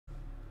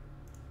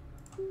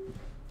Hey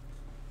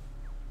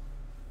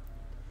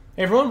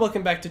everyone,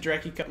 welcome back to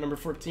Jaraci Cup number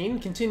 14.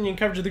 Continuing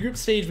coverage of the group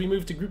stage, we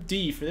move to Group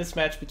D for this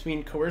match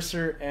between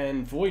Coercer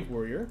and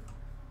VoidWarrior.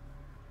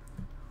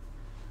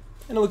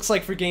 And it looks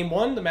like for game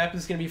 1, the map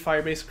is going to be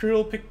Firebase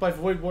Cruel, picked by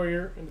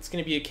VoidWarrior, and it's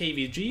going to be a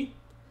KVG.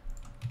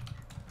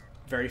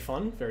 Very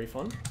fun, very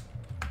fun.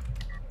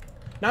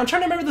 Now I'm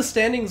trying to remember the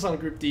standings on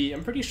Group D.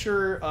 I'm pretty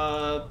sure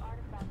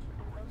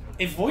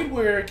if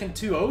VoidWarrior can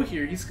 2-0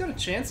 here, he's got a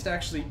chance to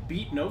actually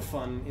beat No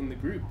Fun in the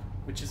group,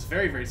 which is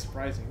very, very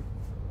surprising.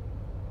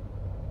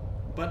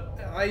 But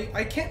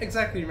I can't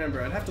exactly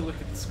remember. I'd have to look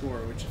at the score,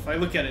 which if I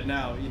look at it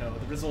now, you know,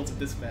 the results of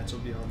this match will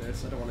be on there,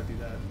 so I don't want to do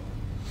that.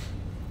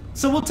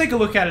 So we'll take a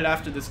look at it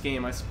after this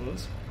game, I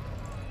suppose.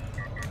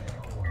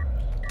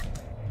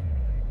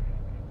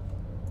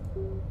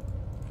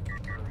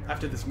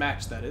 After this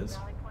match, that is.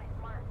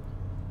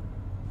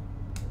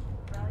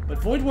 But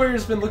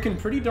VoidWarrior's been looking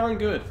pretty darn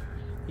good.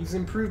 He's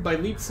improved by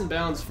leaps and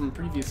bounds from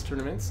previous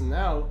tournaments, and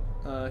now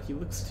he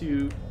looks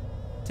to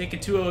take a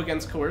 2-0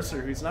 against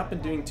Coercer, who's not been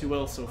doing too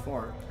well so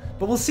far.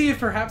 But we'll see if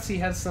perhaps he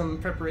has some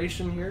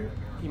preparation here.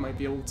 He might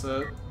be able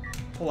to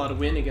pull out a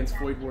win against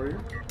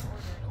VoidWarrior.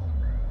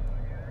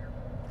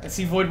 I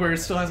see VoidWarrior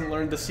still hasn't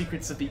learned the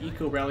secrets of the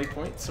eco rally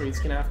point, so he's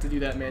gonna have to do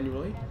that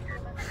manually.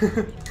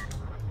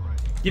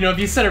 You know, if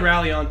you set a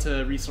rally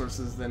onto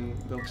resources, then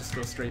they'll just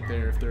go straight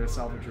there if they're a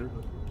salvager.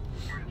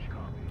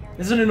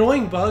 There's an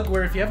annoying bug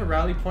where if you have a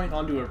rally point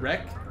onto a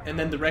wreck, and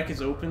then the wreck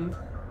is opened,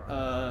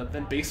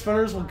 then base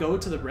runners will go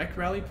to the wreck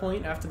rally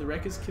point after the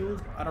wreck is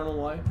killed. I don't know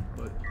why,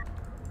 but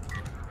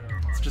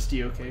it's just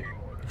okay.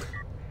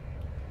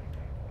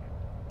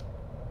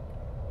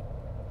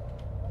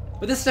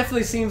 But this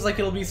definitely seems like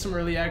it'll be some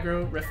early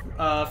aggro.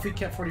 Fleet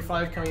Cat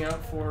 45 coming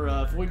out for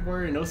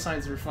VoidWarrior. No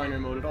signs of refiner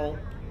mode at all.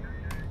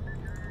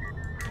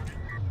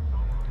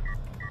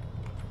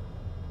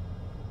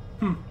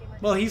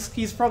 Well,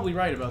 he's probably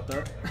right about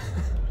that.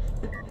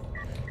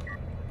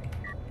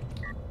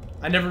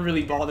 I never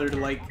really bother to,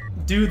 like,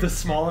 do the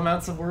small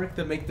amounts of work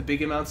that make the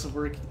big amounts of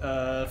work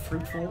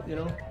fruitful, you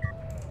know?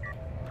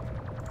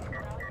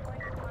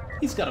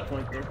 He's got a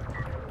point there.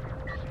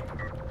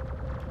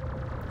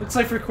 Looks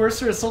like for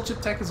Coercer, a Soul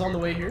Chip tech is on the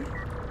way here.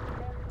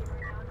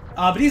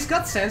 But he's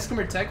got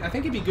Sandstormer tech. I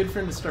think it'd be good for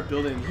him to start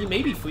building. He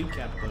may be fleet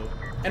cap, though.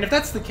 And if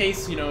that's the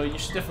case, you know, you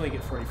should definitely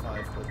get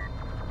 45, but...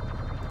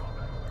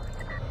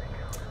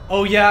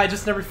 Oh yeah, I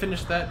just never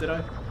finished that, did I?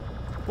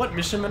 What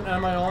mission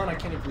am I on? I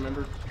can't even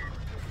remember.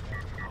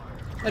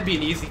 That'd be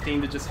an easy thing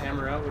to just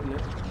hammer out, wouldn't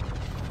it?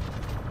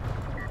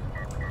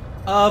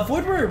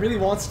 VoidWarrior really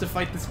wants to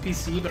fight this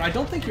PC, but I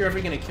don't think you're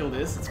ever going to kill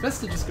this. It's best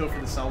to just go for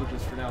the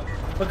salvages for now.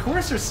 But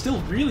Coercer still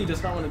really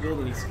does not want to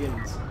build any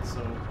skins,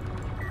 so...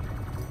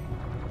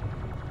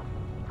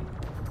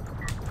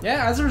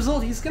 Yeah, as a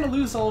result, he's going to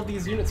lose all of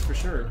these units for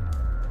sure.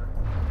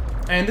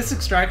 And this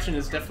extraction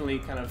is definitely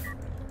kind of,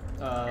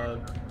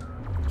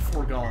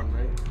 foregone,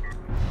 right?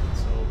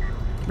 So,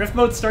 ref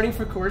mode starting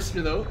for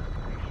Coercer, though.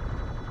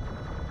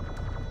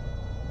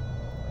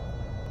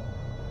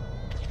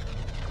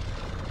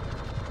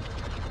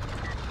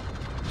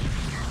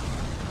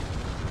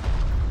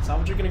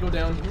 Salvager gonna go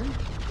down here.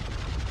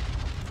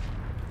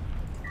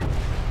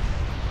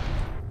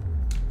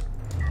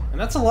 And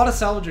that's a lot of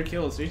Salvager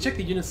kills. So you check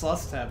the units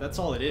lost tab, that's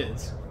all it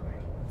is.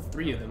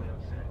 3 of them.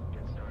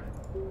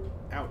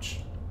 Ouch.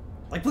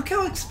 Like, look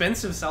how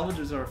expensive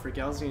Salvagers are for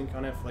Galzi and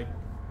Conef. Like,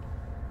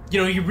 you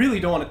know, you really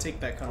don't want to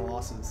take that kind of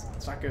losses.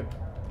 It's not good.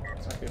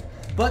 It's not good.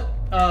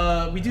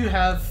 But, we do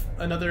have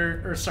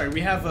another, or sorry,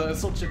 we have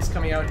Assault Chips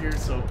coming out here,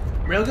 so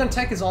Railgun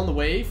Tech is on the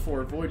way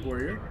for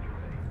VoidWarrior.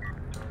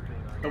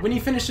 But when he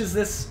finishes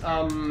this,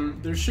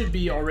 there should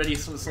be already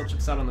some Assault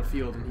Chips out on the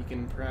field, and he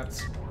can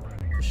perhaps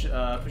push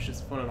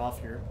his opponent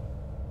off here.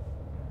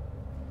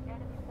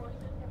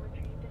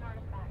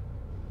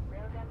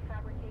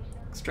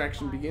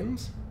 Extraction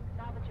begins.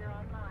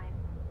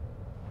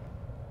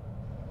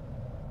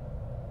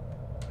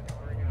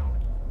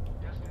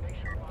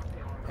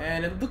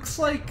 And it looks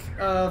like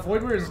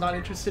VoidWarrior is not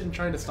interested in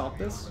trying to stop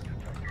this.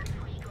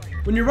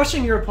 When you're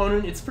rushing your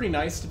opponent, it's pretty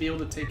nice to be able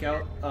to take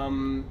out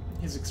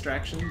his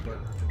extraction, but...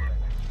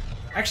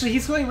 Actually,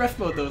 he's going ref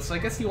mode though, so I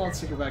guess he wants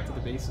to go back to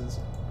the bases.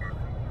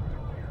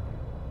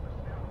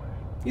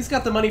 He's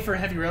got the money for a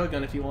heavy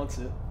railgun if he wants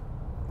it.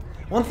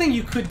 One thing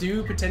you could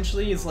do,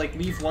 potentially, is like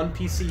leave one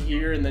PC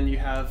here and then you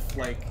have,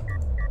 like...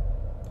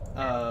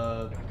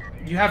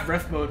 you have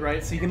ref mode,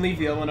 right? So you can leave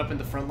the other one up in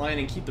the front line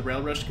and keep the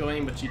rail rush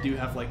going, but you do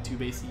have like 2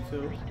 base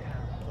eco.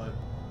 But...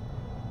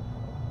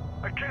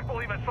 I can't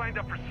believe I signed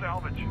up for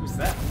salvage. Who's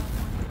that?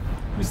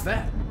 Who's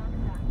that?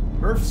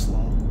 Murph's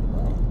Law.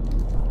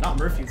 Oh. Not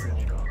Murphy's Law.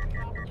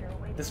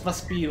 This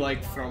must be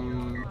like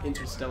from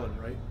Interstellar,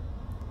 right?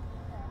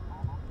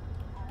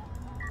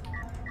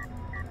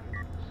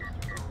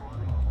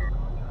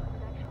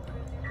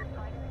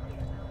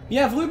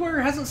 Yeah,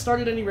 VoidWarrior hasn't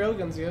started any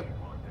railguns yet.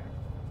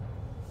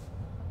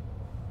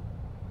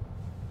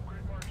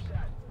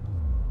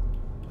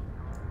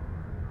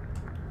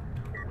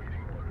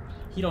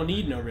 He don't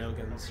need no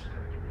railguns.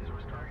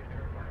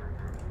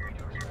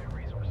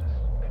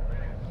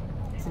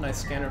 It's a nice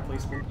scanner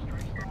placement.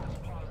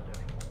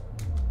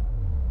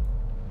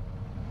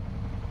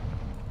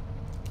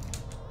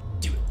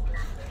 Do it.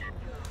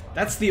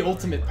 That's the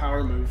ultimate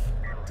power move,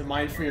 to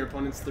mine from your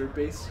opponent's third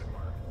base.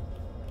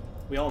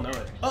 We all know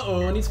it.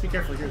 Uh-oh, I need to be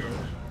careful here, though.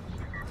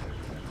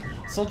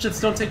 Assault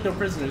ships don't take no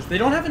prisoners. They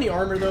don't have any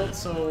armor, though,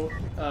 so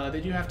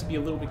they do have to be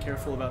a little bit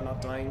careful about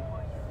not dying.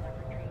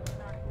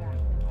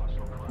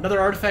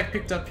 Another artifact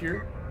picked up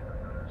here.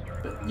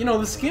 But, you know,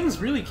 the skims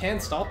really can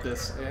stop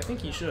this. I think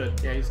he should.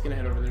 Yeah, he's gonna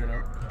head over there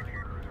now.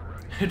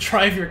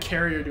 Drive your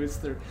carrier to his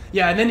third.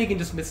 Yeah, and then you can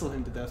just missile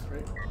him to death,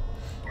 right?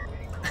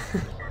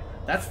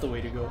 That's the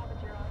way to go.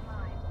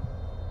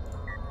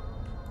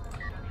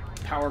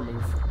 Power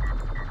move.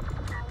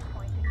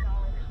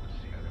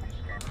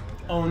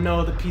 Oh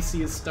no, the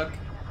PC is stuck.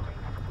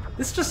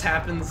 This just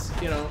happens,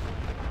 you know.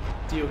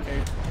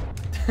 D-okay.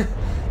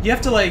 You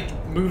have to,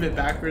 like, move it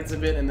backwards a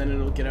bit and then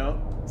it'll get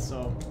out,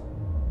 so...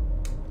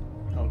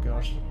 Oh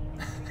gosh.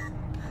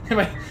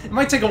 It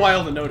might take a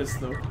while to notice,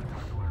 though.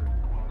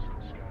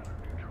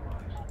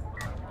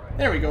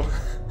 There we go.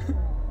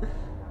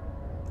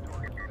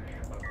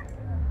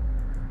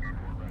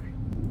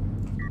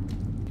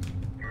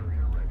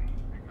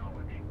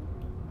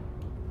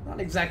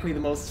 Not exactly the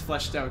most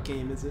fleshed out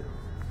game, is it?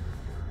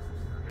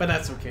 But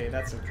that's okay,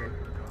 that's okay.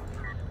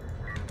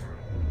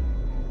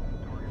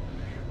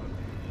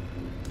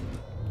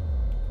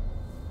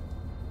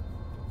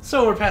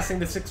 So we're passing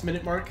the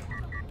 6-minute mark.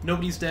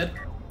 Nobody's dead.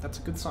 That's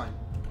a good sign.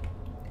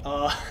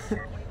 But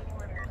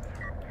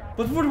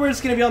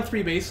VoidWarrior's gonna be on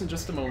 3 base in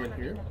just a moment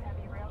here.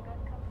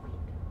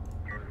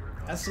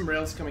 Has some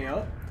rails coming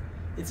out.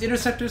 It's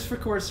interceptors for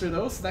Coercer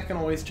though, so that can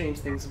always change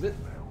things a bit.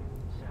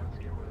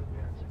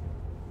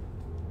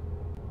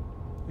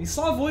 We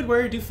saw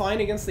VoidWarrior do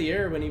fine against the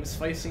air when he was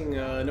facing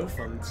No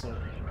Fun, so...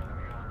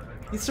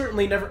 He's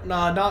certainly never...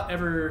 Nah, not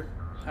ever...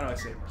 How do I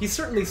say it? He's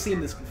certainly seen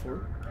this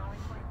before.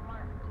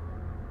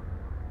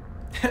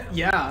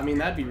 Yeah, I mean,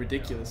 that'd be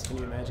ridiculous. Can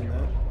you imagine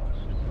that?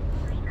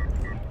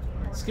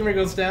 Skimmer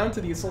goes down to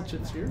the assault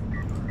ships here.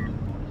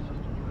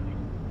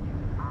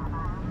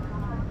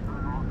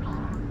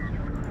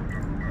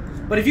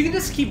 But if you can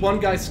just keep one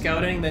guy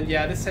scouting, then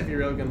yeah, this heavy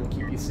railgun will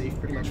keep you safe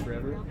pretty much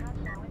forever.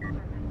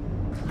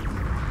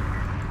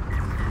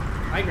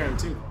 High ground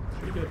too.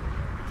 Pretty good.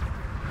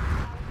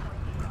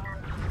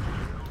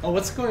 Oh,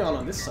 what's going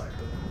on this side,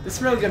 though? This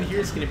railgun here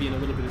is going to be in a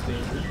little bit of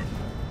danger.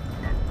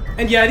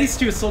 And yeah, these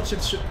two assault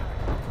ships should...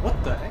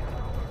 What the heck?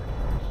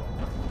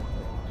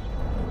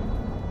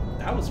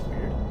 That was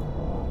weird.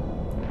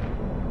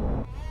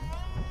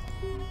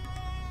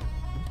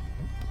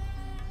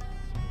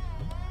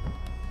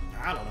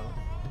 I don't know.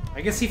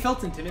 I guess he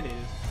felt intimidated.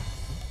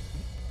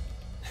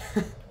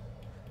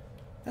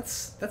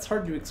 That's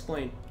hard to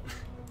explain.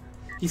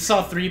 He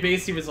saw 3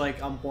 base, he was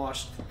like, I'm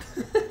washed.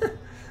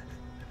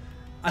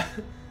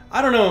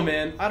 I don't know,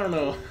 man. I don't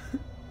know.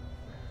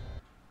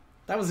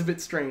 That was a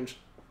bit strange.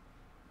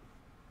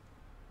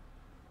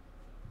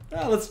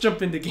 Well, let's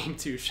jump into game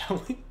 2,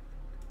 shall we?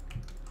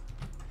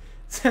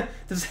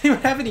 Does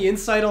anyone have any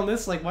insight on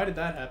this? Like, why did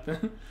that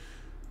happen?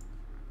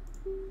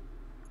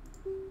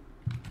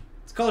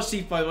 It's College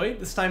Thief, by the way.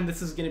 This time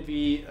this is going to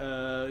be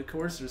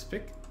Coercer's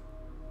pick.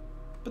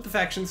 But the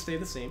factions stay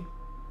the same.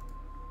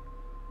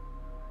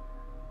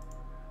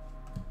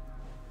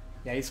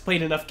 Yeah, he's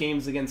played enough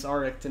games against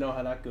Arik to know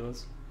how that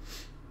goes.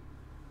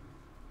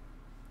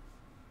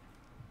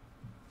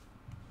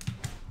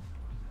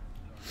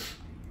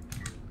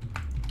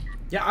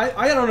 Yeah,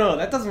 I don't know.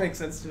 That doesn't make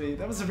sense to me.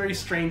 That was a very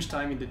strange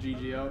timing to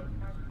GG out.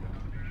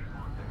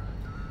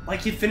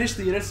 Like, he finished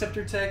the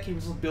interceptor tech, he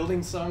was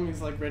building some,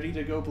 he's like ready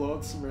to go blow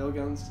up some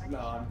railguns. No,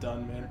 I'm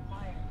done, man.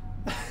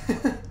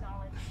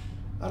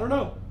 I don't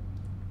know.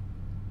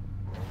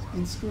 It's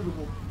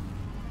inscrutable.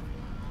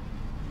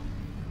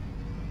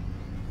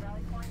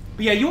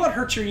 But yeah, you won't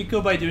hurt your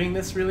eco by doing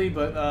this, really,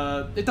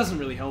 but it doesn't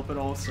really help at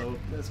all, so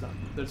there's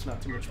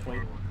not too much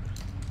point.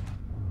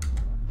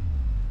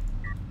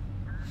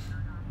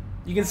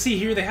 You can see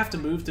here they have to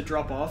move to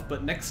drop off,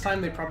 but next time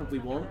they probably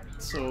won't,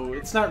 so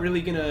it's not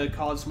really gonna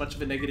cause much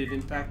of a negative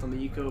impact on the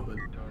eco, but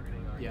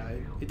yeah,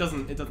 it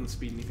doesn't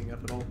speed anything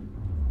up at all.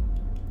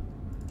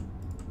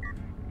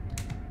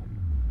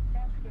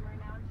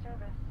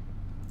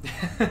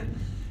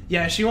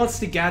 Yeah, she wants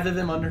to gather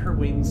them under her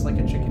wings like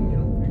a chicken, you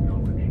know.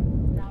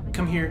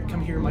 Come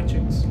here, my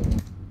chicks.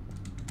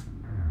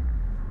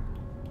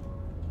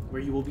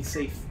 Where you will be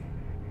safe.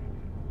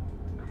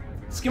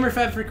 Skimmer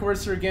fab for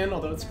Coercer again,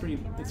 although it's pretty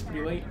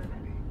late.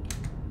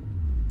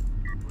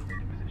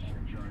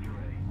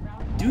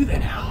 Do that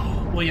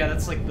now. Well, yeah,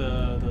 that's like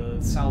the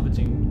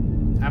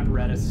salvaging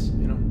apparatus,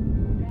 you know.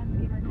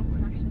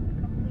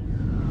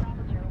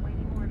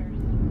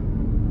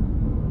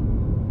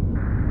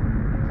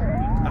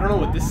 I don't know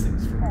what this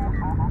thing's for.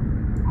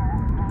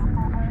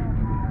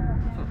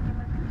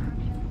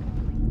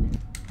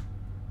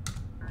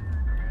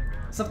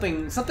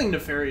 Something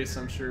nefarious,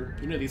 I'm sure.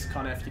 You know these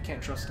Conf, you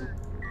can't trust them.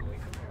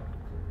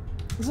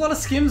 There's a lot of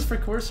skims for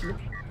Coercer.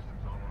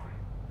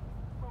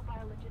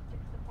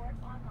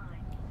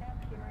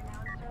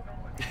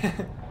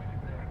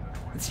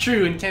 It's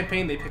true, in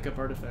campaign they pick up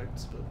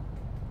artifacts, but...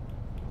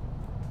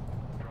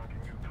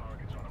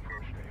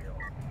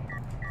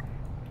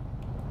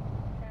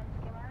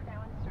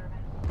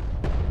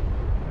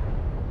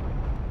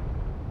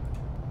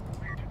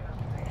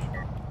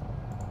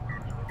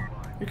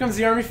 Here comes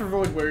the army for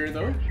VoidWarrior,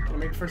 though. Gonna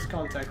make first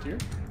contact here.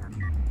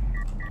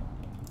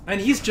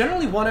 And he's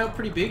generally won out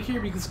pretty big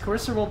here because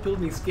Coercer won't build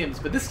any skims,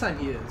 but this time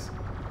he is.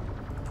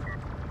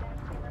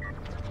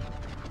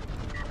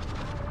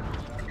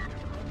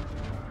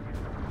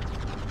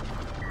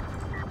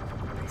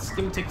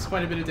 Skim takes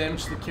quite a bit of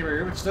damage to the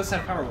carrier, which does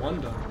have power 1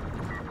 done.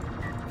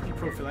 Pretty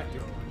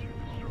prophylactic.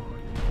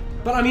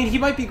 But I mean, he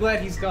might be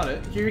glad he's got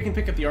it. Here he can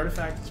pick up the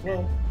artifact as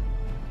well.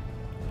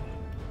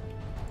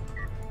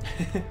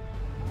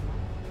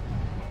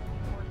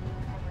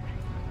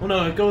 Well,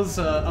 no, it goes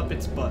up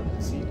its butt.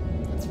 See,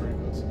 that's where it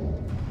goes.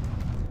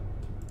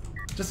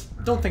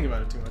 Just don't think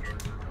about it too much.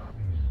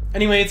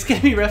 Anyway, it's gonna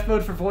be ref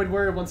mode for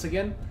VoidWarrior once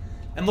again.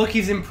 And look,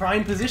 he's in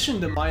prime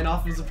position to mine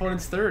off his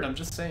opponent's third, I'm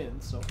just saying,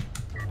 so.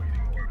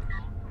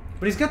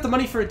 But he's got the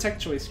money for a tech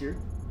choice here.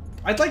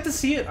 I'd like to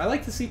see it. I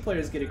like to see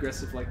players get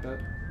aggressive like that.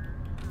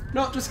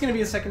 No, just gonna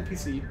be a second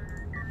PC.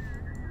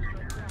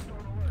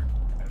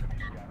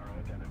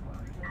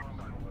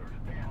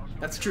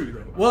 That's true,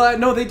 though. Well,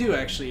 no, they do,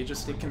 actually.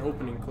 It can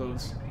open and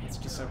close. It's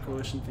just how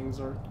coalition things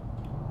are.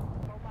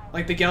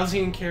 Like, the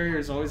Gaussian carrier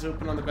is always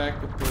open on the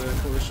back, but the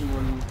coalition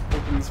one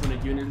opens when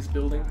a unit is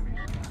building.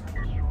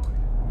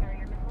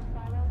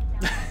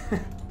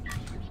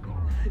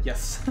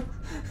 Yes.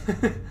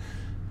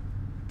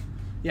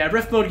 Yeah,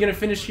 ref mode gonna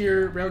finish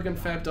here. Railgun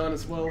fab done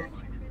as well.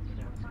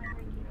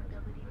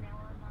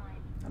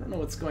 I don't know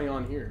what's going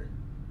on here.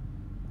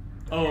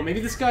 Oh, maybe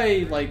this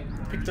guy, like,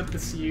 picked up the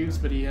CUs,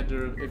 but he had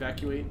to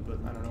evacuate, but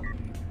I don't know.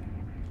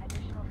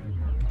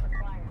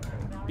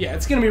 Yeah,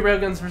 it's gonna be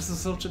railguns versus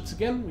assault ships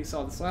again. We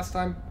saw this last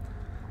time.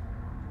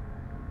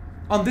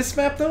 On this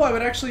map, though, I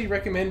would actually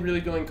recommend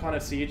really going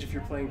Conf Siege if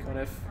you're playing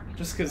Conf,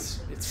 just because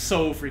it's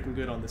so freaking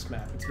good on this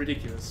map. It's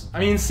ridiculous. I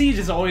mean, Siege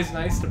is always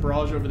nice to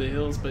barrage over the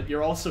hills, but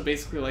you're also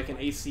basically like an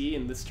AC,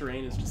 and this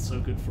terrain is just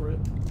so good for it.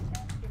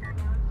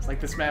 It's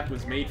like this map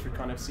was made for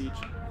Conf Siege.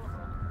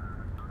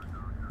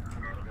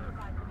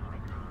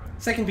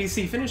 Second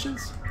PC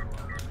finishes.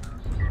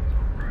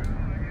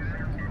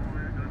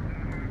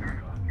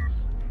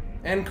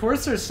 And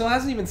Coercer still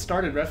hasn't even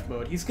started ref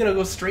mode. He's gonna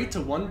go straight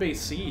to one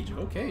base siege.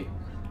 Okay.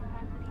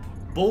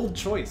 Bold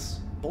choice.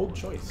 Bold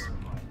choice.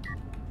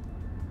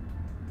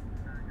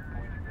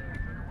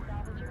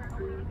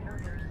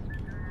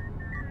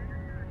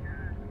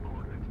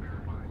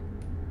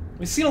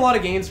 We've seen a lot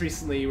of games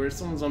recently where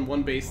someone's on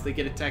one base, they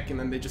get a tech, and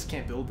then they just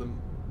can't build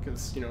them.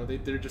 Because, you know,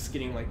 they're just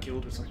getting, like,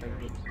 killed or something.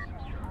 But...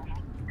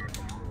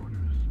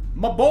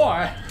 my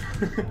boy!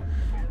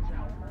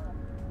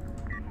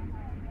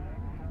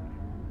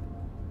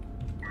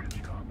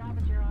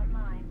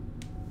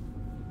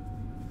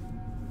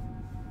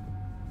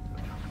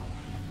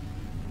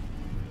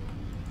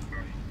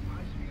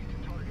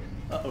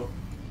 Uh-oh.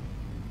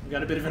 We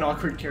got a bit of an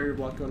awkward carrier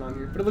block going on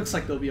here, but it looks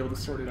like they'll be able to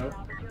sort it out.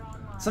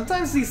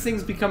 Sometimes these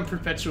things become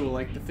perpetual,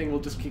 like the thing will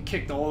just get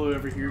kicked all the way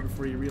over here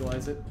before you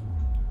realize it.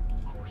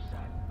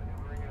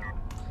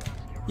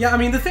 Yeah, I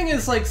mean, the thing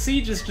is, like,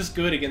 Siege is just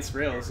good against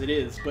rails, it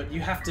is, but you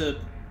have to,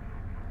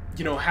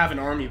 you know, have an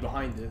army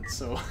behind it,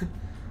 so...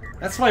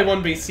 that's why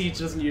one-base Siege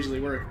doesn't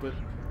usually work, but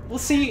we'll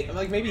see,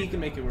 like, maybe he can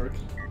make it work.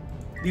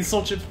 These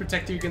soul chips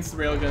protect you against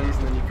the railguns,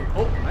 and then you can...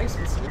 oh, nice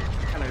missile.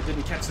 Kinda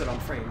didn't catch that on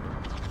frame.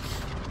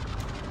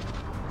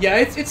 Yeah,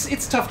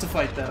 it's tough to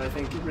fight that, I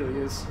think, it really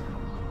is.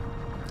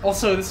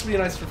 Also, this would be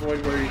nice for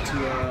VoidWarrior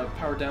to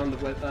power down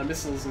the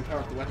missiles and power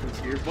up the weapons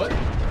here, but... no,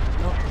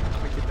 I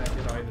can't get that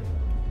hit either.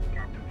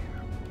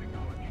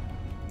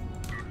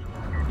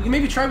 You can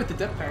maybe try with the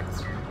depth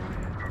packs.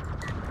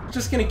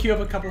 Just gonna queue up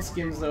a couple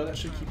skins though, that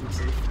should keep him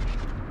safe.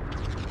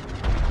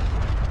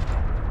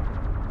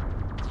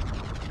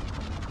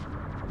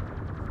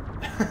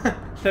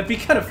 That'd be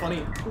kind of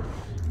funny.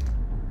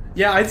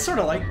 Yeah, I'd sort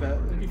of like that.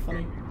 It'd be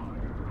funny.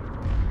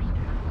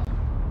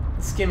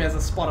 This game has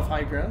a spot of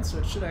high ground, so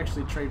it should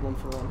actually trade 1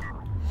 for 1.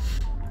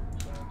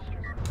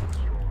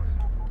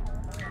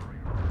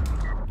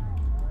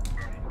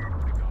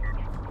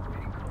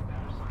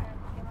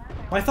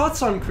 My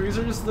thoughts on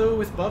cruisers, though,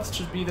 with buffs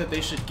should be that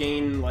they should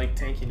gain, like,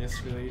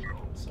 tankiness, really,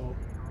 so...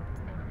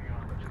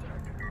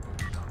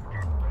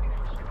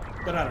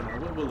 but I don't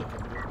know, we'll look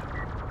into it.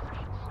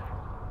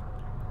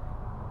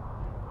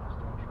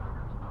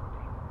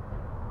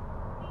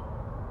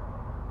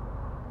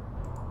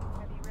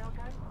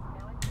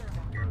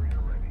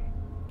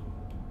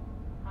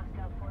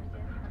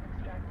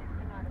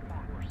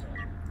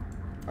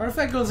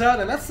 Artifact goes out,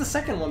 and that's the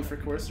second one for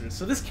Coercers,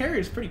 so this carrier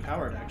is pretty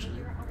powered,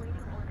 actually.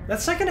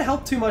 That's not going to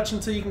help too much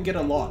until you can get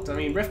unlocked. I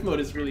mean, ref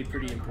mode is really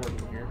pretty important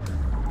here.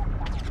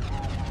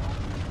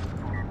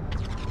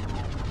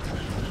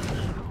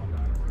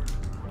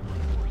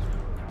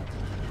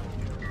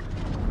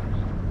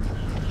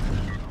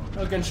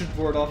 Railgun should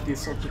board off the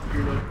assault ship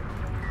here, though.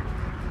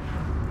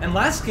 And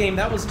last game,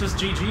 that was just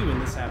GG when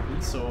this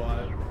happened, so,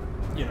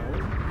 you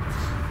know.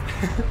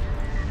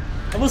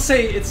 I will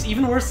say, it's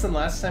even worse than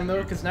last time,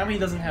 though, because now he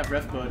doesn't have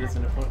ref mode as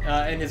an opponent,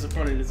 and his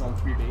opponent is on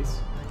 3 base.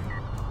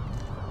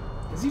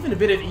 There's even a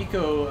bit of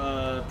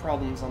eco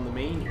problems on the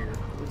main here.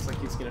 Looks like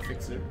he's gonna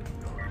fix it.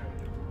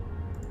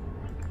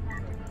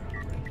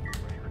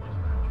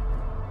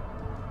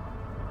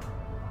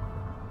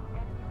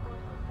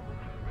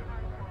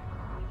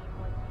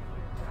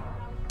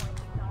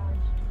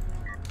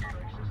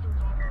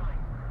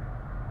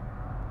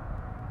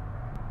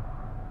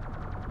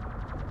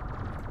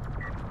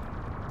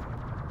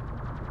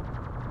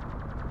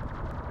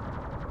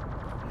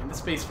 The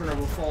space runner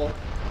will fall.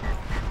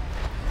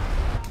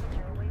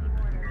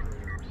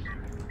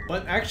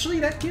 But actually,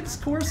 that gives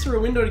Coercer a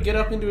window to get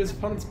up into his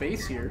opponent's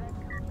base here.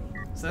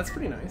 So that's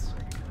pretty nice.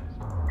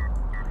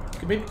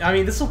 Maybe, I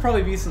mean, this will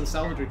probably be some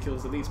salvager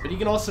kills at least, but he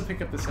can also pick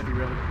up this heavy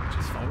rail, which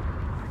is fine.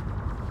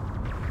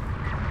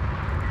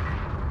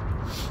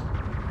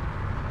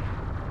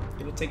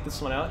 Gonna take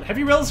this one out.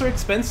 Heavy rails are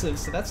expensive,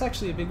 so that's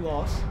actually a big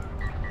loss.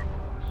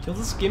 Kill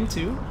the skim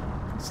too.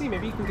 See,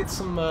 maybe you can get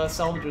some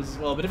salvagers as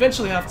well, but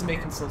eventually have to make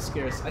himself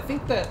scarce. I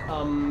think that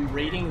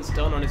rating is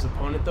done on his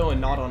opponent though,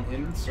 and not on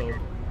him, so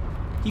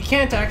he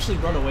can't actually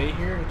run away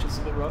here, which is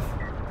a bit rough.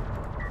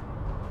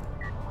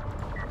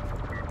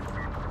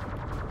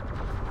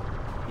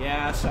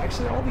 Yeah, so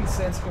actually all these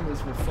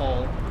sandskimmers will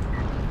fall.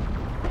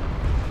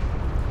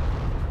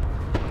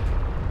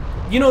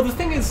 You know, the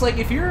thing is, like,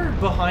 if you're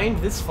behind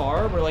this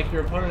far, where like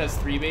your opponent has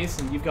 3 base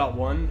and you've got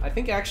 1, I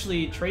think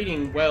actually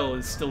trading well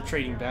is still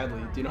trading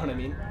badly. Do you know what I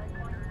mean?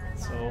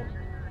 So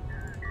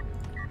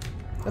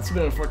that's a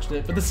bit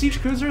unfortunate, but the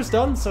siege cruiser is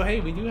done, so hey,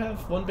 we do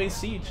have 1 base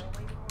siege.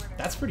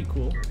 That's pretty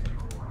cool.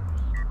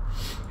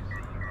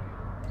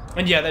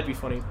 And yeah, that'd be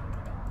funny.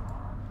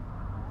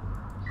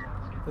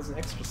 There's an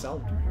extra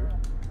salvager here.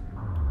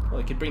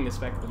 Well, I could bring this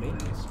back to the main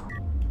base.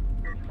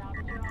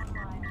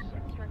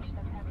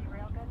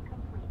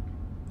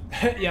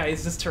 Yeah,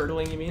 is this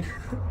turtling, you mean?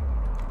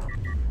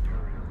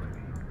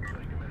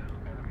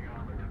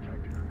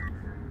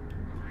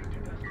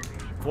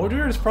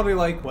 VoidWarrior is probably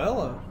like,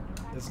 well,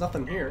 there's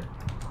nothing here.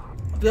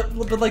 But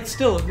like,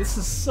 still, this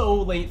is so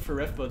late for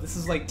ref mode. This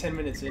is like 10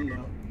 minutes in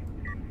now.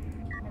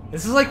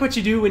 This is like what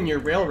you do when you're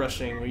rail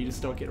rushing, where you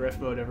just don't get ref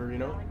mode ever, you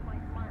know?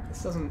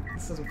 This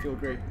doesn't feel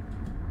great.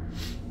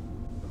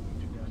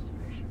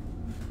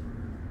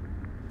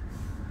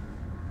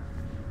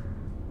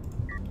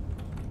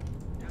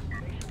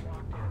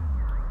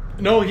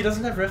 No, he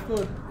doesn't have ref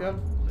mode. Yeah.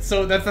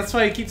 So that's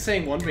why I keep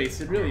saying 1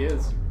 base. It really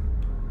is.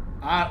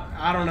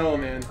 I don't know,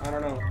 man. I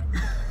don't know.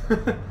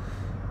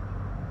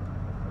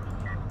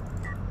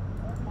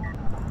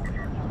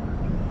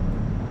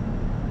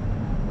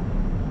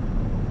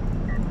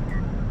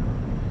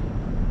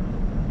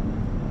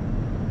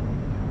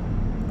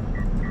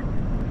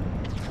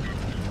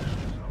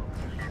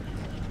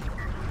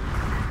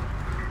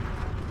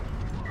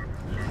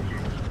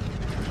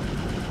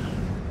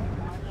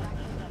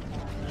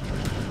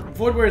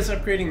 VoidWarrior is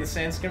upgrading the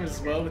sandskimmers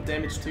as well with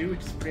damage 2, which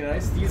is pretty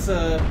nice. These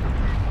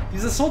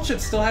assault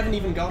ships still haven't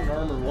even gotten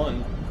armor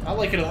 1. Not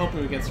like it'll help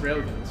him against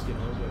railguns, you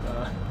know,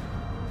 but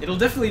it'll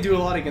definitely do a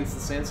lot against the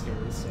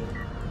sandskimmers, so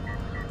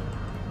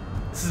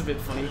this is a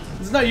bit funny.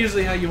 This is not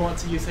usually how you want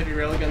to use heavy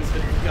railguns, but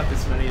if you've got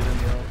this many of them,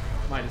 you know,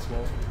 might as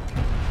well.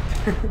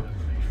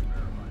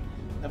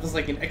 That was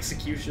like an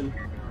execution.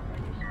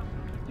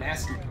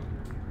 Nasty.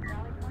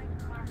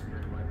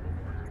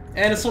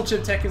 And assault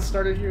ship tech has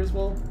started here as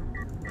well.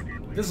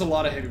 There's a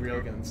lot of heavy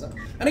railguns.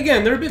 And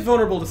again, they're a bit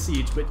vulnerable to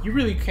siege, but you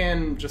really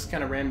can just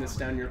kind of ram this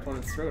down your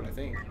opponent's throat, I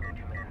think.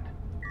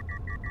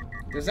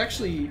 There's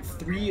actually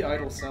 3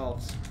 idle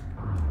salves.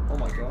 Oh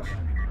my gosh.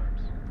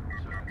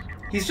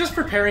 He's just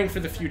preparing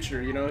for the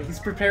future, you know? He's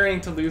preparing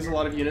to lose a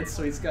lot of units,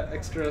 so he's got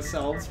extra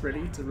salves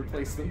ready to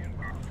replace them.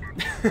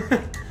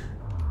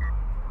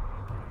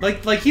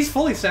 like he's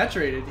fully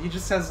saturated. He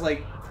just has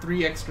like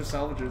 3 extra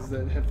salvagers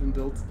that have been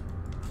built.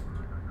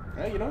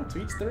 You know,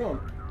 to each their own.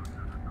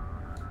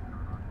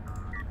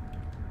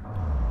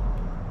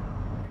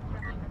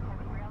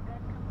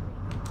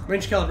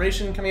 Range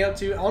calibration coming out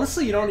too.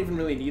 Honestly, you don't even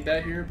really need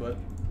that here, but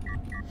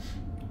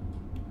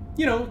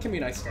you know, it can be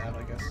nice to have,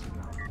 I guess.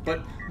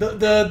 But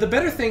the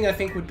better thing I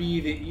think would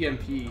be the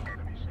EMP.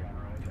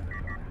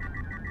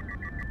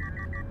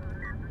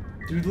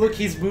 Dude, look,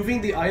 he's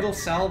moving the idle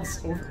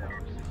salves over.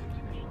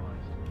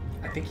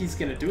 I think he's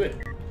gonna do it.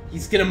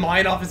 He's gonna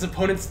mine off his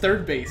opponent's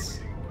 3rd base.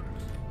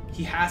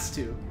 He has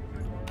to.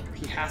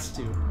 He has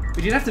to.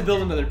 But you'd have to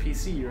build another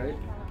PC, right?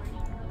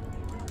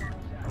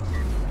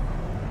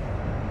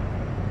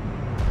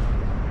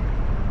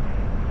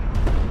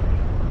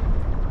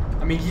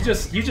 I mean, you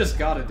just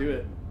gotta do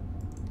it.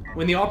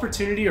 When the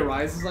opportunity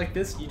arises like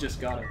this, you just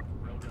got it.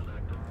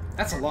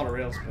 That's a lot of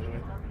rails, by the way.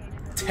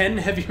 10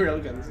 heavy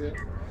railguns, yeah.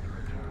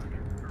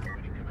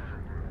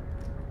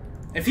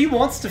 If he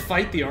wants to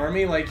fight the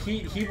army, like,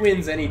 he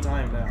wins any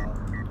time now,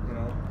 you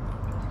know?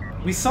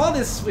 We saw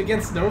this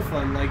against No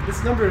Fun, like,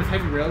 this number of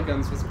heavy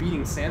railguns was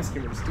beating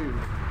sandskimmers, too.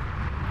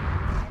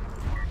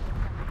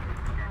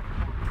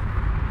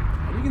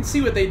 You can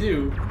see what they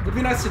do. It would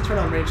be nice to turn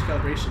on range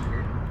calibration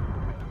here.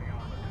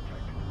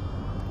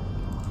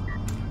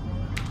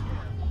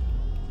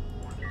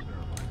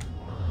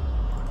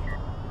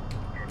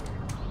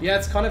 Yeah,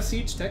 it's kind of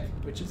siege tech,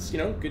 which is, you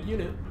know, good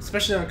unit.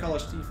 Especially on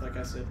College Thief, like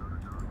I said.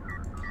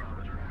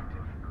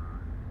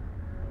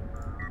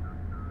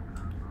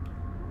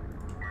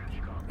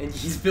 And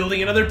he's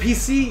building another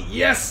PC!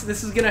 Yes!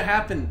 This is gonna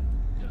happen!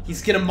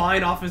 He's gonna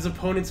mine off his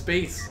opponent's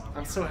base.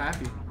 I'm so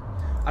happy.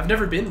 I've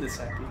never been this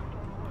happy.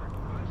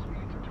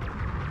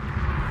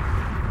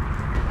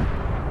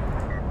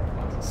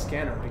 It's a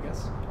scanner, I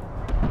guess.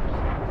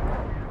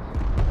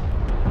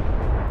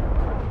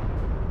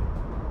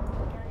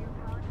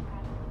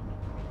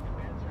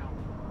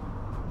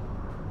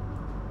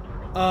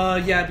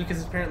 Yeah,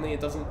 because apparently it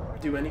doesn't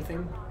do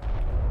anything.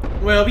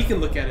 Well, we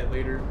can look at it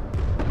later.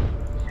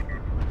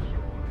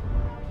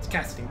 It's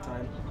casting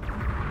time.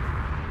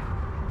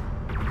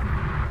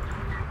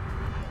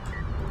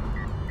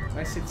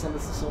 Nice hits on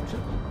this assault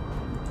ship.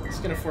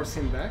 Just gonna force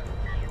him back.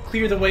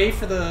 Clear the way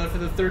for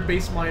the third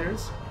base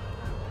miners.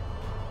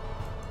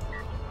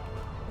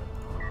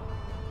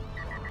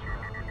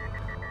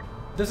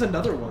 There's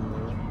another one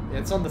though. Yeah,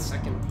 it's on the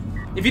second.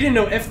 If you didn't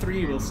know,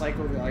 F3 will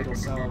cycle the idle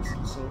salves,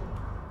 so.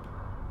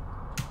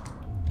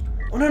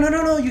 Oh no no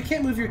no no! You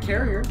can't move your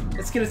carrier.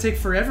 It's gonna take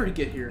forever to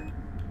get here.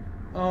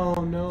 Oh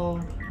no.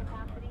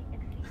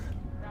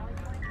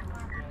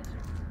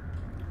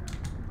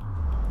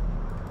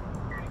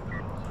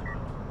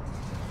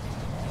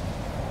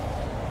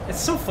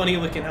 It's so funny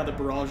looking how the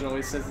barrage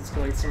always says it's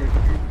going somewhere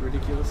completely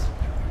ridiculous.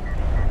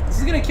 This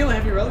is gonna kill a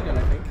heavy railgun,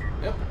 I think.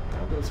 Yep,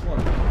 that goes one.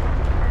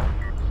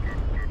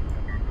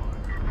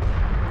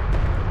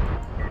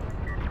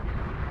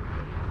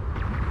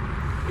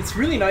 It's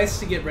really nice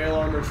to get rail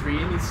armor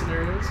free in these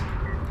scenarios.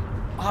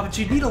 Ah, but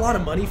you'd need a lot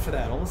of money for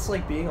that, almost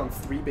like being on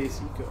 3 base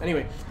eco.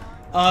 Anyway,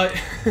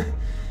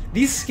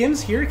 these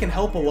skims here can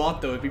help a lot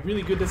though. It'd be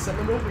really good to send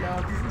them over now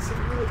because these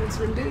heavy railguns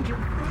are in danger.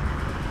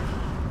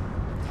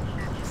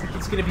 Looks like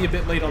it's gonna be a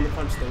bit late on the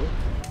punch though.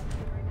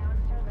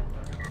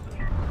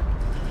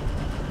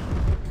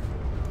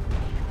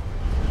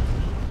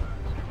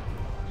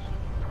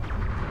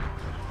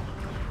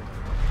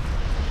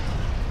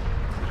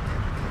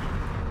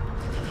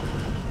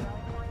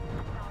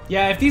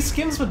 Yeah, if these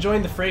skims would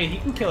join the fray, he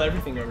can kill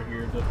everything over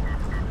here, but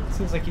it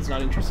seems like he's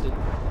not interested.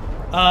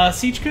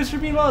 Siege Cruiser,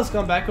 meanwhile, has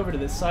gone back over to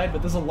this side,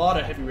 but there's a lot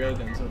of heavy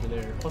railguns over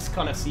there, plus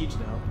Con of Siege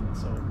now,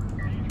 so...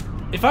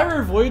 If I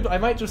were Void, I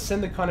might just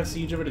send the Con of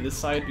Siege over to this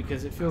side,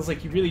 because it feels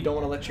like you really don't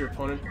want to let your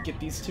opponent get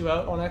these two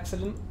out on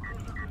accident.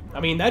 I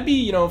mean, that'd be,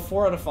 you know,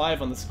 4 out of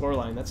 5 on the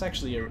scoreline. That's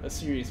actually a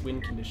serious win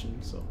condition,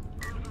 so...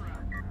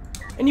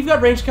 And you've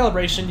got range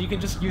calibration, you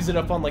can just use it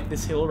up on, like,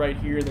 this hill right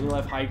here, then you'll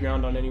have high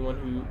ground on anyone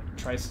who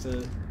tries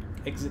to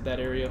exit that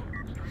area.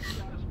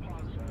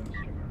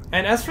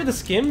 And as for the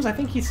skims, I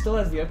think he still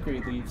has the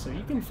upgrade lead, so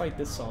he can fight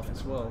this off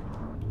as well.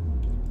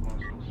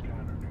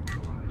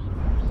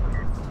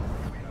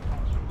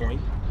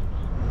 Boing.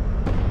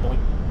 Boing.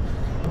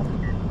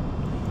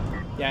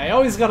 Yeah, I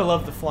always gotta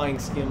love the flying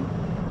skim.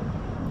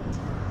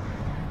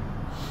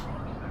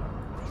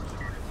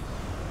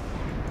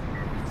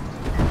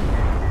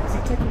 Is he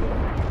taking it?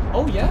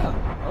 Oh yeah!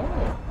 Oh.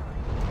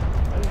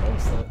 I didn't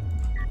notice that.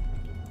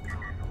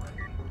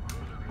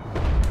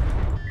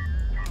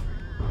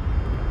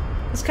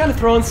 Just kind of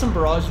throwing some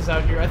barrages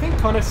out here. I think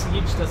Con of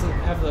Siege doesn't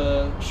have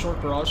the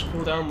short barrage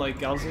cooldown like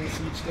Galzian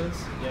Siege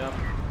does. Yeah,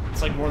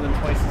 it's like more than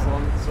twice as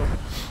long.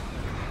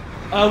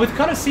 So, with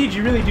Con of Siege,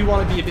 you really do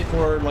want to be a bit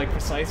more like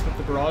precise with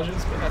the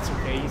barrages, but that's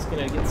okay. He's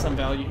gonna get some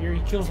value here.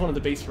 He kills one of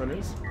the base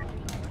runners.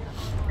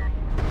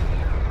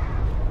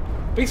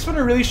 Base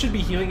runner really should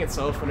be healing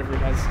itself whenever it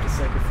has just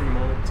like a free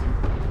moment too.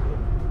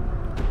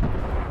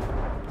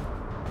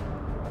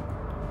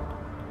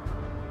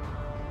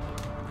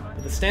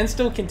 But the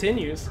standstill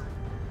continues.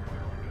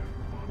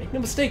 Make no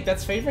mistake,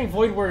 that's favoring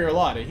VoidWarrior a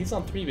lot. He's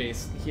on 3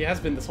 base. He has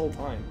been this whole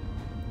time.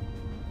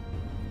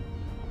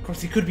 Of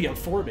course, he could be on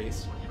 4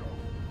 base.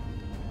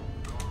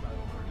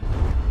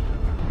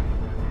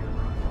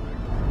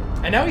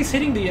 And now he's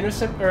hitting the the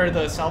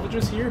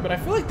salvagers here, but I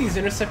feel like these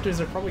interceptors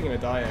are probably gonna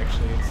die.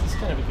 Actually, it's just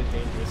kind of a bit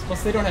dangerous.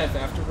 Plus, they don't have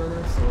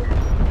afterburners, so.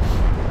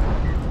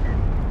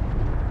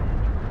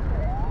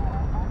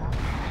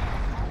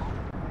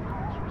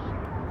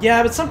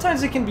 Yeah, but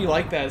sometimes it can be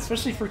like that,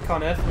 especially for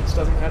Con F, which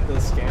doesn't have the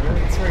scanner.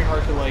 It's very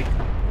hard to, like,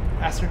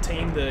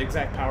 ascertain the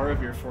exact power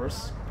of your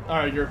force,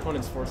 or your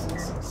opponent's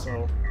forces,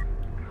 so...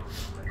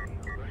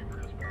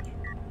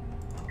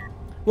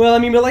 Well, I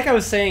mean, but like I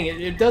was saying,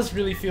 it does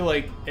really feel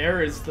like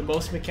air is the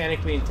most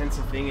mechanically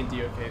intensive thing in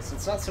DOK, so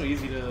it's not so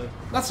easy to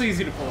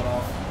pull it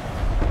off.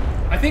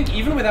 I think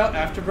even without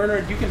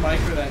Afterburner, you can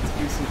micro that to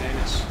do some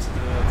damage to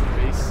the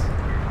base,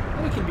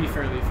 and it can be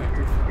fairly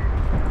effective.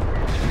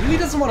 He really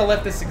doesn't want to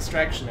let this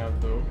extraction out,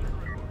 though.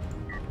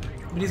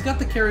 But he's got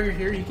the carrier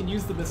here, he can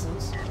use the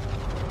missiles.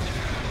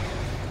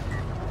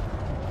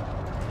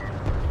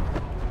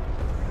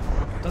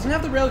 Doesn't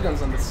have the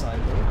railguns on this side,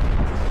 though.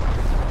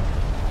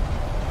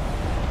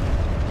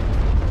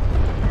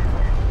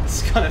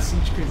 This kind of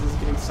siege cruiser is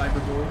getting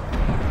cyberbullied.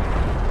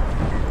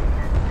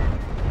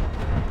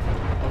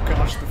 Oh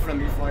gosh, the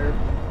friendly fire.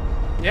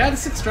 Yeah,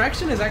 this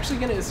extraction is actually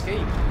going to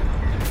escape.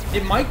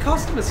 It might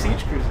cost him a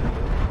siege cruiser.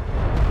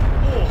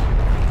 Oh!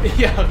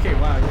 Yeah, okay,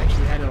 wow, he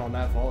actually had it on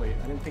that volley.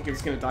 I didn't think it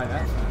was going to die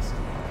that fast.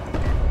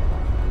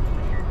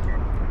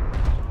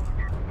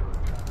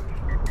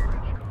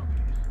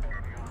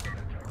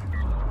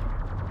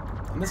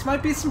 And this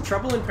might be some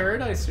trouble in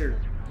paradise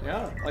here.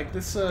 Yeah, like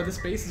this this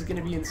base is going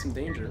to be in some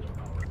danger.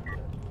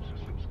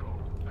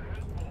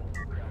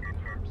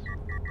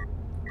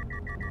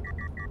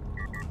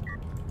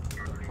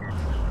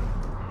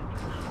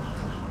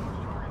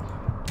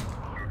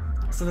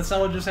 So the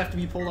salvagers have to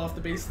be pulled off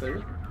the base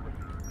there.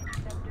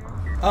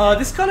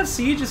 This kind of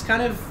siege is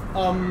kind of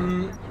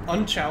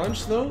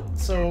unchallenged though,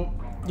 so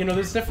you know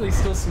there's definitely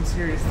still some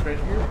serious threat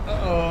here.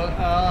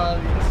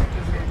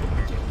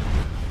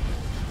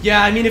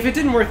 Yeah, I mean if it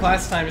didn't work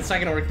last time, it's not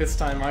gonna work this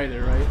time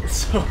either, right?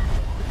 So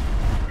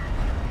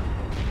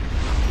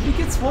he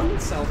gets one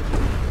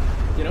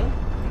salvager, you know?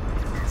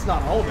 It's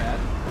not all bad.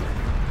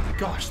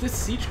 Gosh, this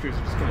siege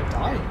cruiser is gonna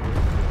die here.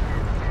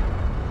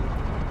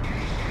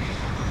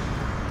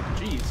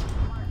 Jeez.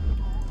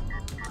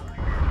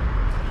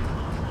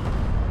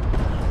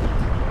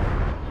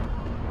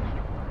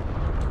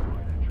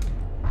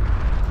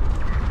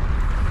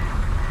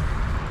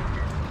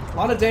 A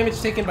lot of damage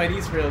taken by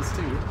these rails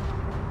too.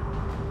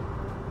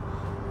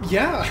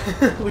 Yeah,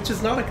 which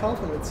is not a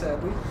compliment,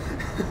 sadly.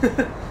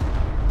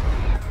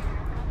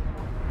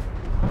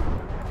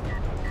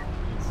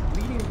 It's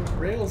leading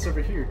rails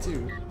over here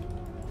too.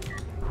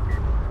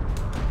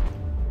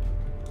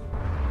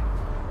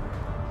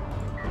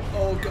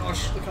 Oh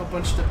gosh, look how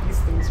bunched up these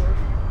things are.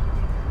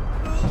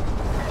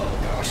 Oh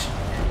gosh.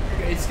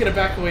 Okay, it's gonna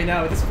back away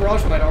now. This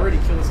barrage might already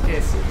kill this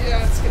case.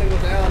 Yeah, it's gonna go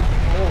down.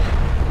 Oh.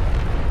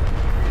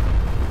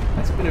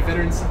 That's been a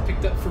veteran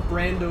picked up for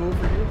Brando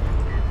over here.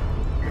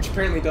 Which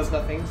apparently does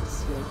nothing.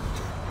 Just, you know.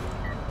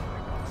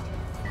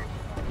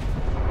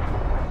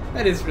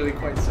 That is really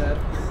quite sad.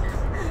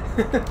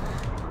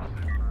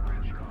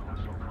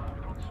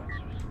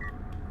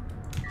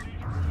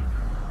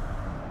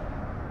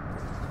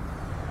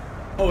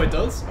 Oh, it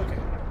does? Okay.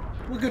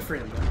 Well, good for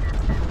him then.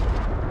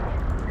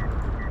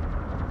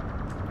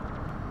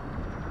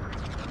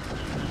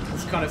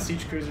 This kind of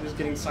siege cruiser is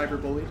getting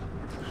cyberbullied.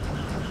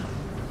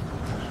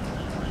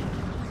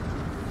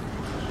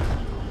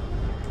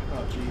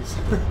 Oh, jeez.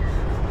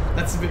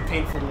 That's a bit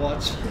painful to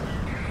watch.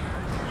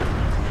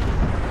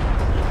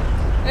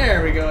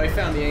 There we go, I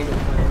found the angle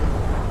for him.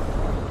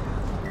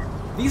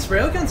 These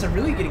railguns are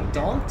really getting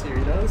donked here,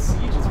 you know? This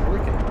siege is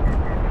working.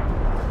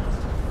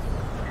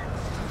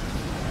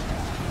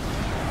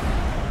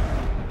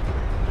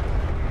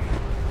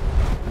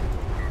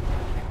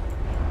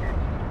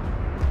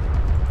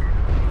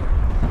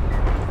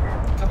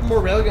 More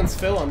railguns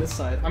fell on this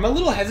side. I'm a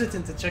little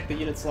hesitant to check the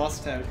units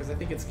lost tab because I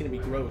think it's going to be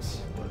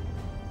gross. But...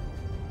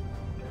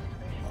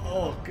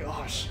 oh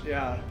gosh,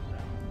 yeah,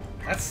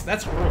 that's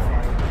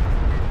horrifying.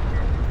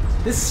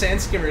 This sand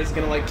skimmer is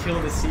going to like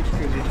kill this siege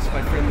cruiser just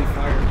by friendly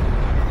fire.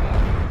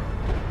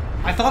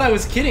 I thought I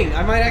was kidding.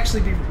 I might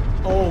actually be.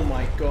 Oh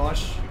my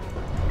gosh.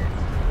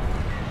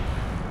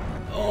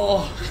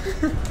 Oh,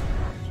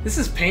 this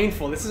is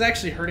painful. This is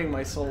actually hurting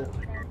my soul.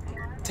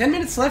 10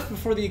 minutes left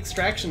before the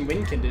extraction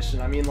win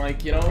condition. I mean,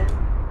 like, you know,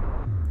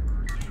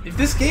 if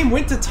this game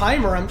went to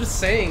timer, I'm just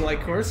saying,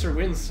 like, Coercer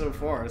wins so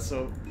far,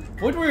 so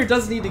VoidWarrior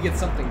does need to get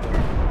something done.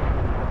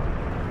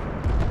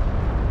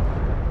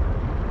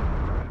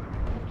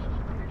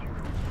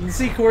 You can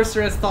see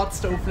Coercer has thoughts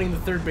to opening the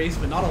third base,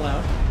 but not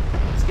allowed.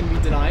 It's gonna be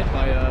denied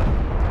by,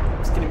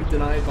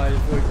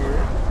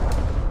 VoidWarrior.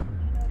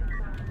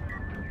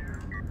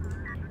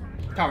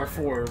 Power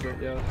 4,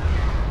 but yeah,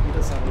 he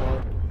does have a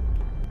lot.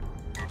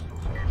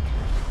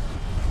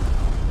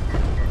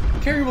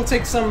 Carrier will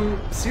take some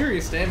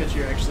serious damage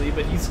here, actually,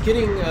 but he's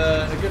getting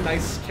a good,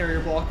 nice carrier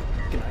block.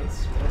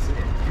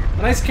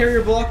 A nice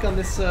carrier block on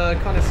this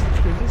kind of siege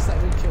cruisers that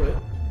will kill it.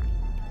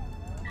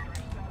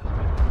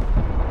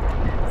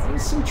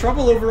 There's some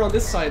trouble over on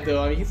this side,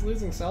 though. I mean, he's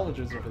losing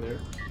salvagers over there.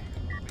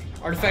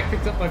 Artifact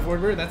picked up by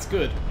VoidWarrior. That's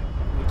good.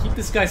 We'll keep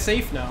this guy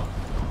safe now.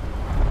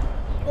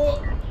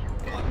 Oh,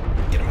 come on,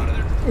 get him out of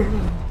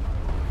there.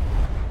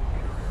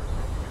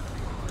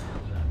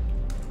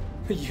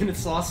 The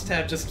units lost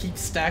tab just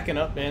keeps stacking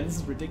up, man. This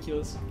is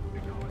ridiculous.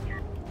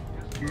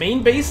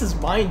 Main base is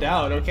mined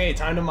out. Okay,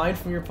 time to mine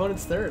from your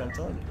opponent's third, I'm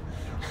telling you.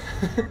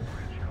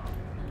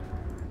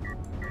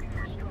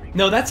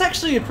 No, that's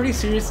actually a pretty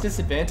serious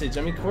disadvantage.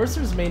 I mean,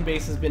 Coercer's main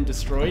base has been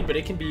destroyed, but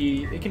it can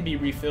be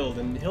refilled,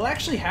 and he'll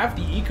actually have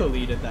the eco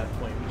lead at that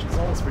point, which is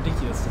almost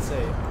ridiculous to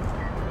say.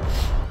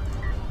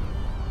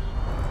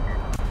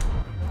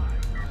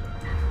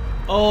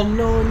 Oh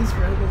no, these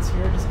railguns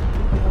here are just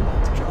completely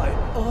unlocked to try.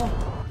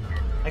 Oh.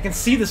 I can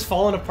see this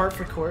falling apart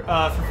for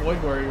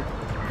VoidWarrior,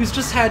 who's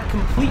just had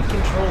complete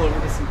control over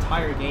this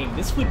entire game.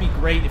 This would be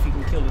great if he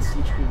can kill this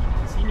siege cruiser,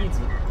 because he needs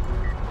it.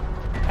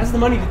 Has the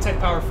money to tech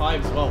power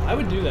 5 as well. I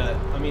would do that.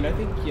 I mean, I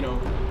think, you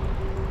know,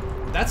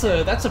 That's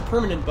a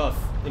permanent buff,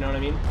 you know what I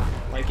mean?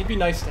 Like, it'd be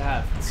nice to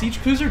have. The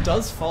Siege Cruiser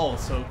does fall,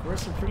 so of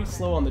course we're pretty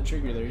slow on the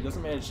trigger there. He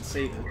doesn't manage to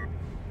save it.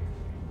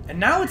 And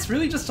now it's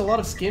really just a lot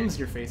of skims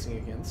you're facing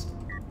against.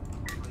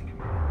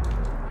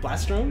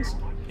 Blast drones?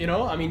 You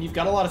know, I mean, you've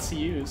got a lot of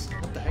CUs.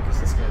 What the heck is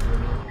this guy doing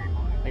here?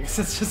 I guess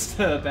it's just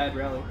a bad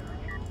rally.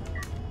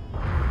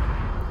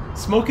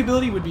 Smoke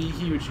ability would be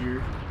huge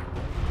here.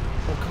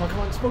 Oh, come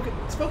on, smoke it,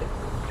 smoke it!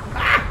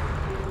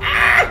 Ah!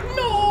 Ah!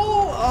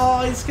 No!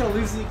 Oh, he's gonna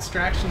lose the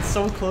extraction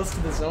so close to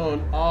the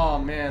zone. Oh,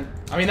 man.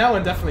 I mean, that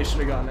one definitely should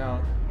have gotten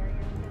out.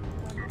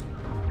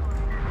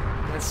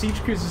 And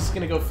Siege Cruiser is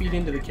gonna go feed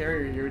into the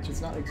carrier here, which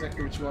is not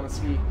exactly what you want to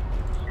see.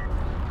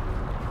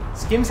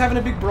 Skim's having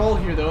a big brawl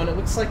here, though, and it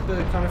looks like the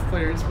Conif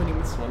player is winning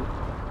this one.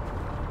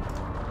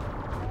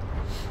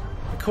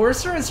 The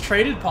Coercer has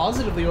traded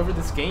positively over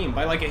this game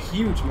by, like, a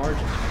huge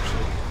margin,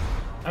 actually.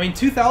 I mean,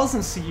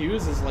 2,000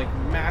 CUs is, like,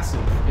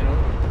 massive, you know?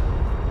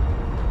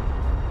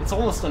 It's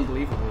almost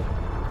unbelievable.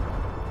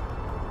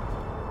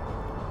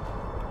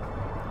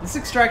 This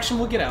extraction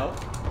will get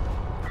out.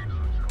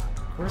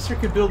 Coercer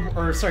could build,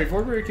 or sorry,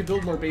 VoidWarrior could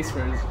build more base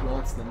fires if he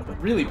wants them, but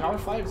really, Power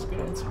 5 is a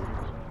good answer.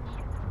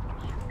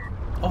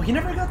 Oh, he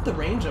never got the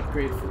range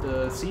upgrade for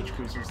the Siege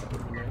Cruisers, that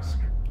would be nice.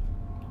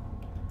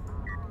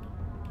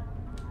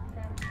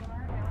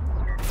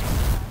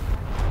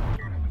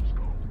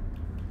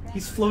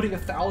 He's floating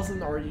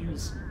 1,000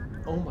 RUs.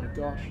 Oh my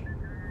gosh.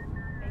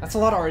 That's a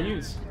lot of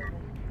RUs.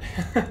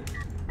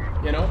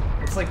 You know?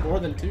 It's like more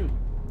than 2.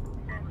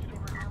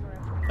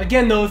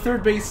 Again though,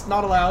 third base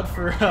not allowed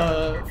for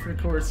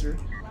Coercer.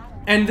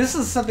 And this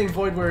is something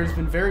VoidWarrior has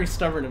been very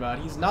stubborn about.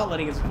 He's not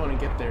letting his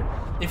opponent get there.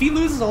 If he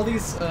loses all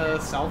these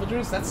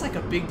salvagers, that's like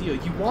a big deal.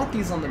 You want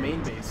these on the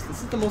main base.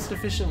 This is the most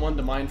efficient one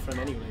to mine from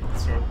anyway,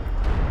 so...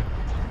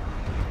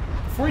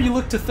 Before you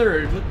look to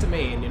third, look to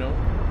main, you know?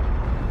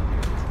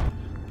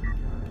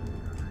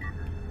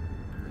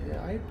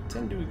 Yeah, I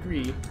tend to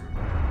agree.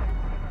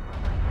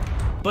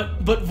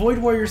 But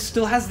VoidWarrior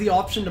still has the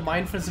option to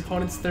mine for his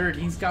opponent's third.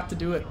 He's got to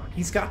do it.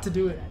 He's got to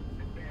do it.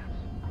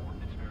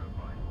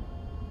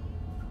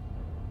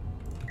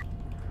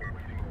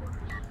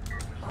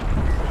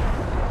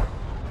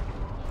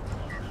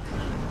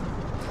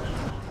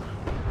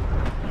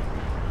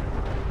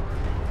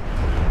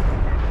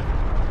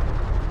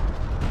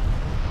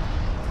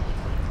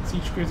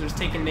 Siege Cruiser's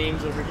taking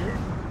names over here.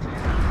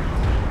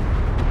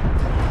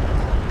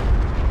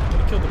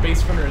 Gonna kill the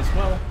base runner as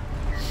well.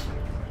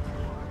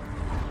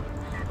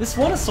 This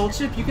one assault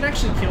ship, you could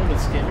actually kill with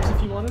skimmers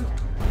if you wanted.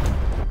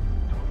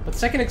 But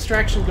second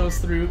extraction goes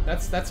through.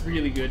 That's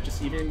really good,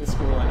 just evening the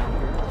scoreline out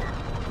here.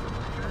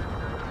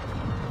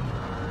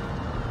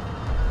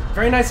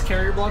 Very nice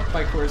carrier block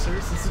by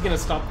Coercers. This is gonna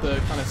stop the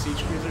kind of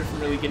Siege Cruiser from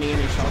really getting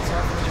any shots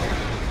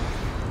off.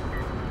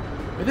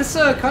 But this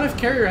kind of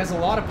carrier has a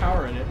lot of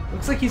power in it.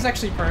 Looks like he's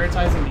actually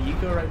prioritizing the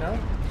eco right now.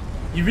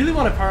 You really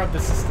want to power up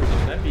this system,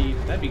 though.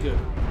 That'd be good.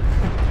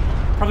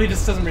 Probably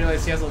just doesn't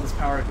realize he has all this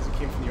power because it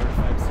came from the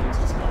artifacts. So he's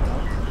just not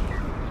out.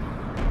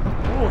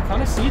 Oh,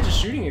 kind of Siege is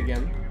shooting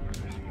again.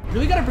 You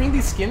really gotta bring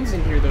these skins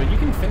in here, though. You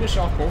can finish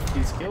off both of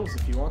these kills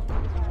if you want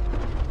them.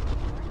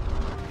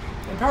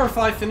 And Power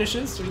 5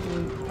 finishes, so we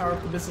can power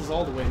up the missiles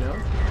all the way now.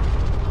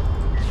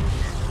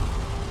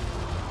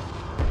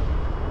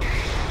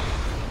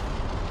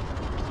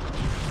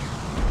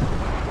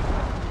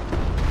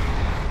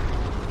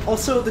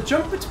 Also, the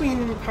jump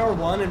between Power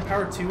 1 and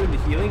Power 2 in the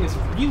healing is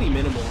really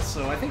minimal,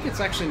 so I think it's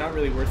actually not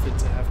really worth it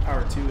to have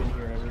Power 2 in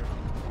here ever.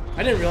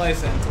 I didn't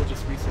realize that until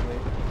just recently.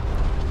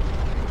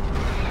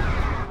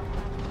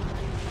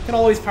 You can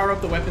always power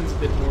up the weapons a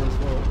bit more as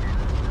well.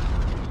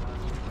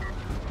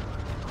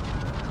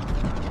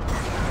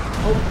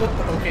 Oh, what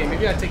the? Okay,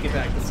 maybe I take it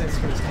back. The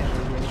Sanskrit can't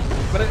really do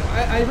anything. But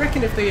I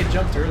reckon if they had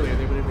jumped earlier,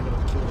 they would have been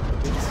able to kill it,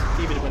 but they just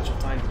gave it a bunch of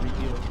time to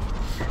re-heal.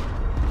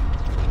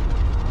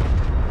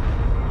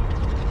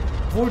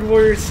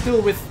 VoidWarrior is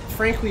still with,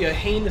 frankly, a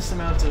heinous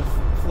amount of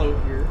float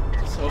here,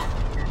 so...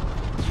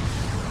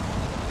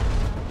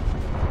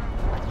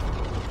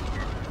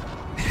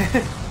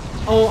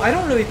 Oh, I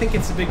don't really think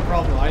it's a big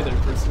problem either,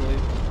 personally.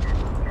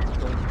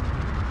 But...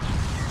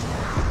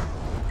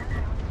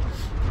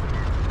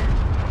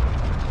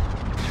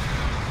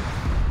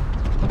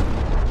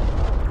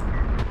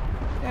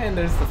 And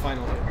there's the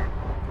final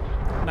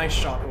hit. Nice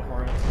shot,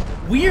 O'Hara.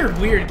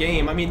 Weird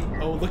game. I mean,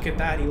 oh, look at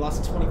that. He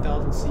lost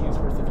 20,000 CUs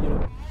worth of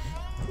unit.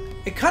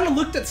 It kind of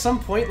looked at some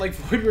point like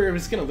VoidWarrior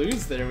was going to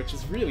lose there, which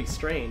is really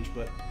strange,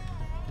 but...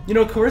 You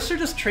know, Coercer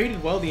just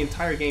traded well the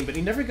entire game, but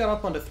he never got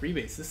up onto 3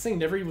 base. This thing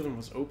never even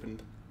was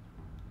opened.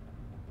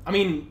 I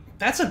mean,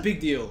 that's a big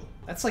deal.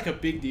 That's like a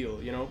big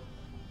deal, you know?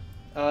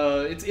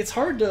 It's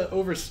hard to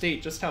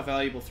overstate just how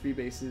valuable 3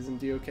 base is in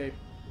DOK.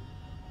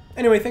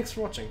 Anyway, thanks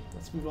for watching.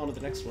 Let's move on to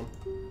the next one.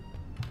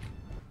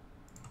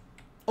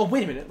 Oh,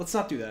 wait a minute. Let's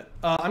not do that.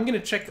 I'm going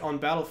to check on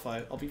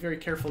Battlefy. I'll be very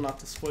careful not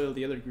to spoil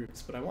the other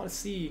groups, but I want to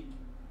see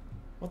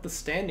what the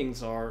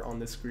standings are on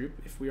this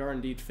group, if we are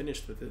indeed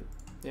finished with it.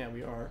 Yeah,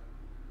 we are.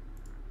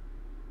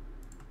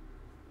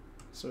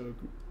 So,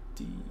 Group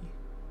D.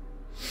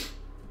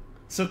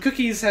 So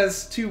Cookies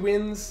has 2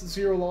 wins,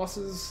 0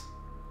 losses.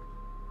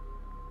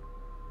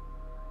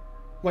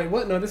 Wait,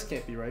 what? No, this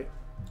can't be right.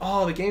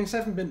 Oh, the games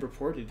haven't been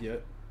reported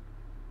yet.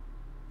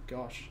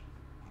 Gosh.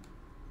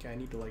 Okay, I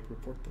need to, like,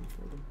 report them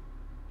for them.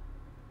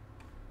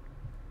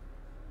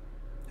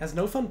 Has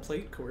No Fun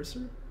played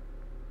Coercer?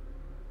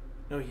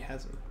 No, he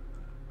hasn't.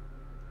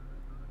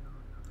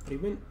 But he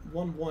went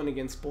 1-1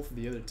 against both of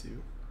the other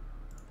 2.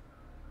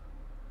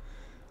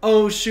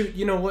 Oh, shoot.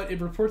 You know what? It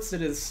reports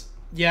it as...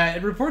 Yeah,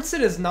 it reports it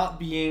as not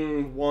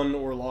being won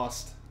or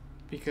lost.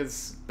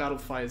 Because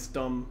Battlefy is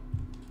dumb.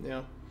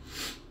 Yeah.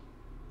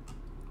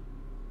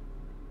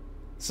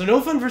 So No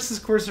Fun versus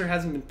Coercer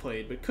hasn't been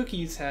played, but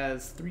Cookies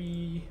has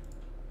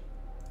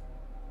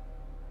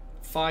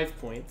 5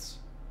 points.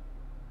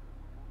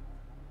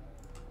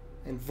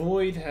 And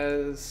Void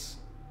has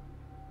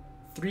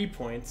 3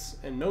 points,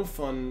 and No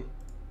Fun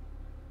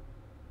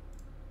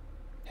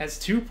has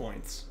 2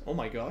 points. Oh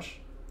my gosh.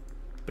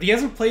 But he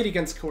hasn't played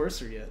against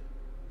Coercer yet.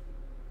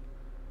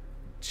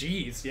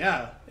 Jeez,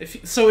 yeah.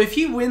 If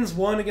he wins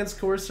 1 against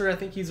Coercer, I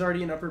think he's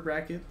already in upper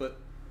bracket, but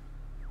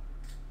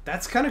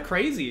that's kind of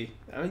crazy.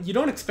 I mean, you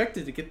don't expect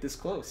it to get this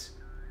close.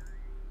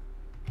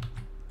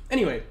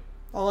 Anyway,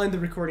 I'll end the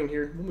recording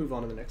here. We'll move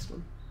on to the next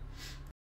one.